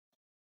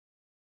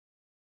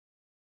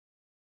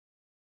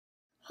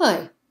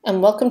Hi,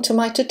 and welcome to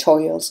my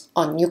tutorials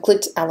on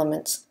Euclid's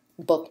Elements,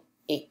 Book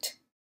 8.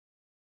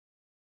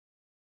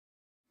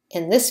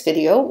 In this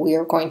video, we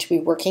are going to be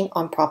working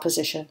on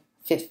Proposition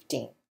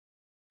 15.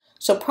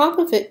 So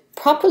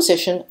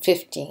Proposition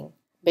 15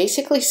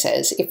 basically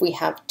says if we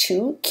have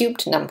two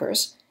cubed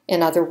numbers,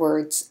 in other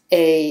words,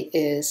 A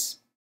is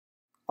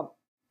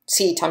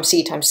C times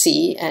C times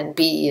C, and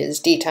B is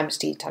D times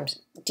D times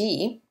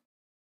D,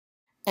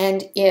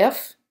 and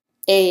if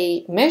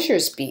A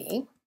measures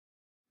B,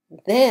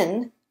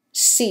 then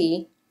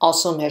C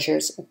also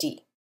measures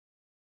D.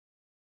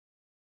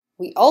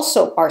 We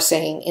also are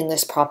saying in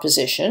this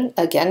proposition,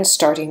 again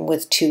starting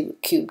with two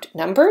cubed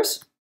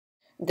numbers,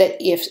 that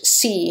if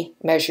C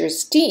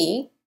measures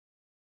D,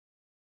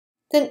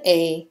 then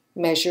A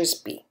measures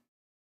B.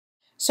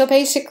 So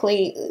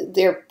basically,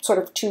 they're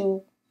sort of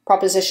two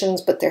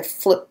propositions, but they're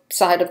flip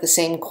side of the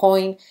same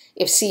coin.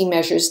 If C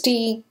measures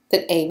D,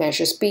 then A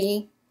measures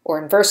B,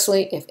 or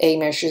inversely, if A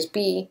measures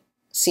B,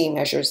 C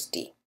measures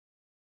D.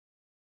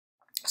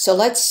 So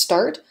let's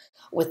start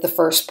with the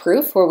first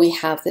proof where we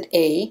have that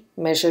A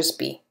measures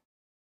B.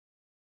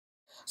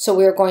 So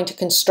we are going to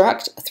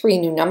construct three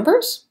new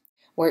numbers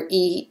where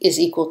E is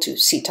equal to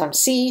C times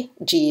C,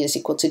 G is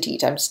equal to D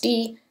times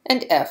D,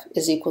 and F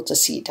is equal to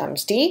C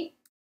times D.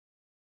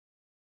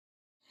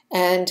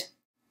 And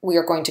we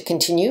are going to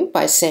continue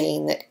by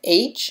saying that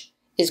H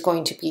is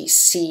going to be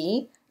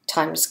C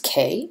times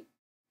K,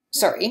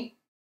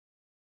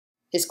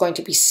 is going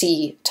to be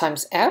C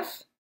times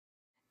F,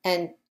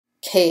 and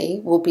K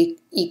will be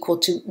equal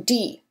to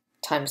D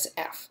times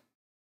F.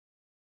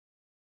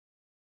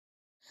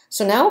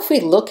 So now if we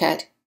look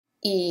at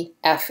E,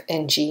 F,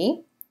 and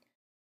G,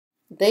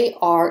 they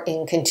are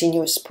in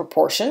continuous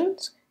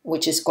proportions,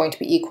 which is going to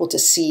be equal to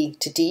C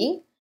to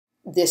D.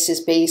 This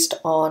is based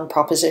on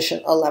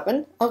Proposition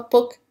 11 of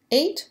Book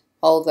 8,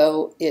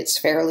 although it's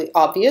fairly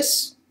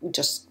obvious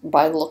just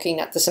by looking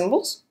at the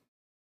symbols.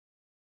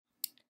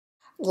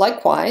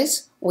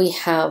 Likewise, we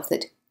have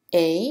that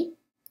A,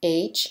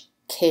 H,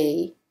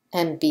 K,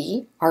 and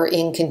B are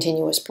in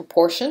continuous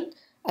proportion,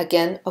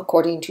 again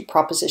according to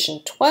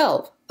Proposition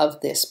 12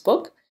 of this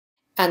book,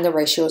 and the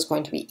ratio is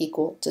going to be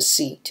equal to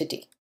C to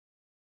D.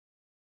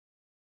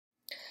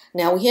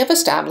 Now we have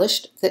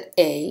established that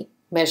A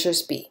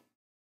measures B.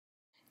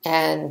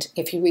 And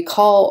if you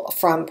recall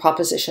from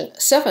Proposition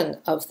 7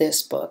 of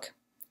this book,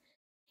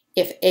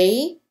 if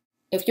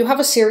you have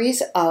a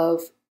series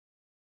of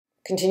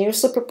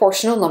continuously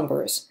proportional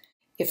numbers,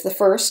 if the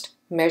first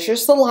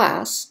measures the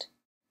last,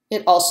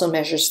 it also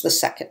measures the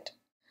second.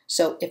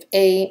 So if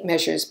A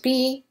measures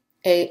B,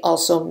 A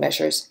also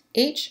measures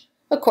H,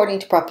 according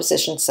to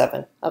Proposition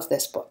 7 of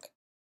this book.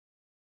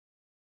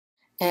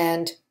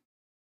 And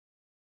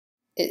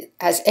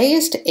as A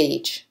is to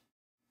H,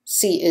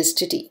 C is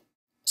to D.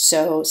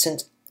 So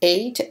since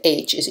A to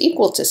H is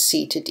equal to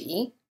C to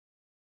D,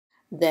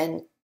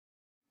 then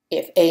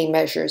if A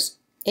measures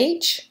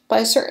H by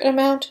a certain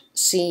amount,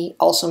 C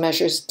also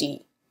measures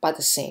D by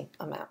the same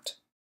amount.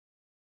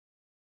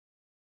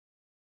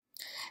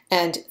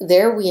 And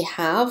there we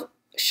have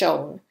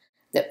shown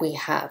that we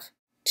have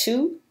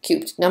two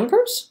cubed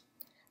numbers,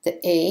 that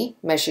A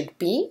measured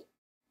B,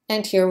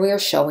 and here we are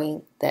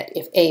showing that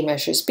if A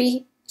measures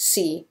B,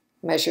 C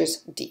measures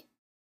D.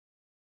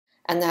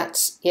 And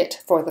that's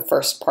it for the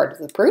first part of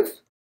the proof.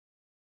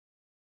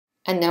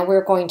 And now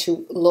we're going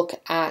to look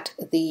at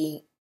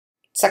the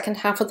second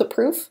half of the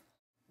proof,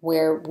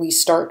 where we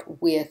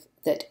start with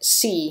that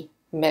C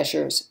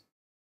measures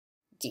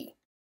D.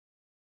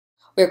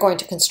 We're going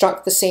to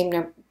construct the same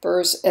numbers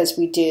as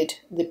we did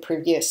the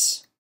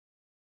previous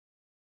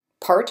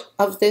part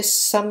of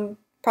this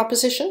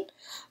proposition.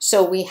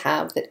 So we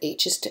have that A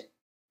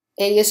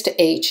is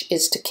to H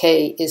is to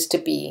K is to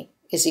B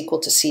is equal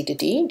to C to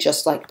D,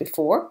 just like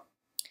before.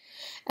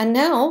 And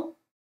now,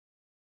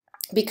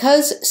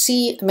 because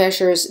C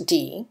measures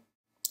D,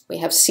 we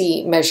have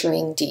C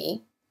measuring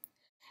D,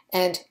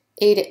 and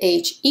A to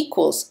H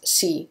equals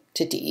C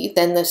to D,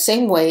 then the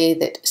same way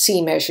that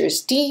C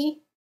measures D,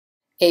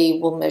 A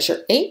will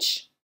measure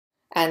H,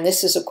 and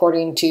this is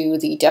according to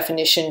the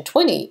definition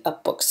 20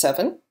 of Book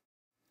 7.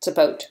 It's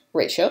about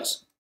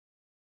ratios.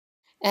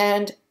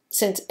 And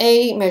since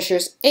A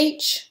measures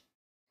H,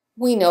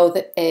 we know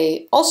that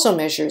A also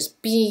measures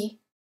B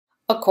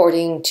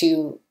according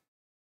to,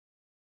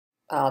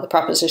 the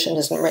proposition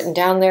isn't written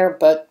down there,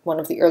 but one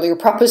of the earlier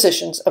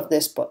propositions of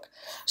this book.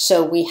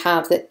 So we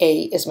have that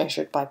A is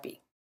measured by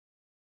B.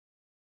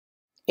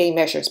 A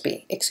measures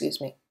B, excuse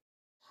me.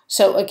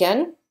 So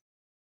again,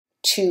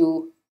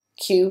 two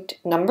cubed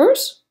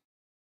numbers.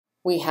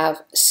 We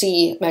have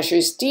C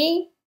measures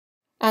D,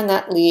 and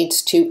that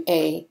leads to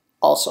A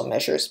also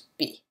measures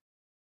B.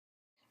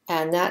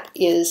 And that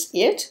is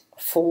it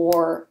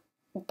for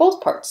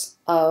both parts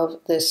of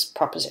this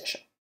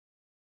proposition.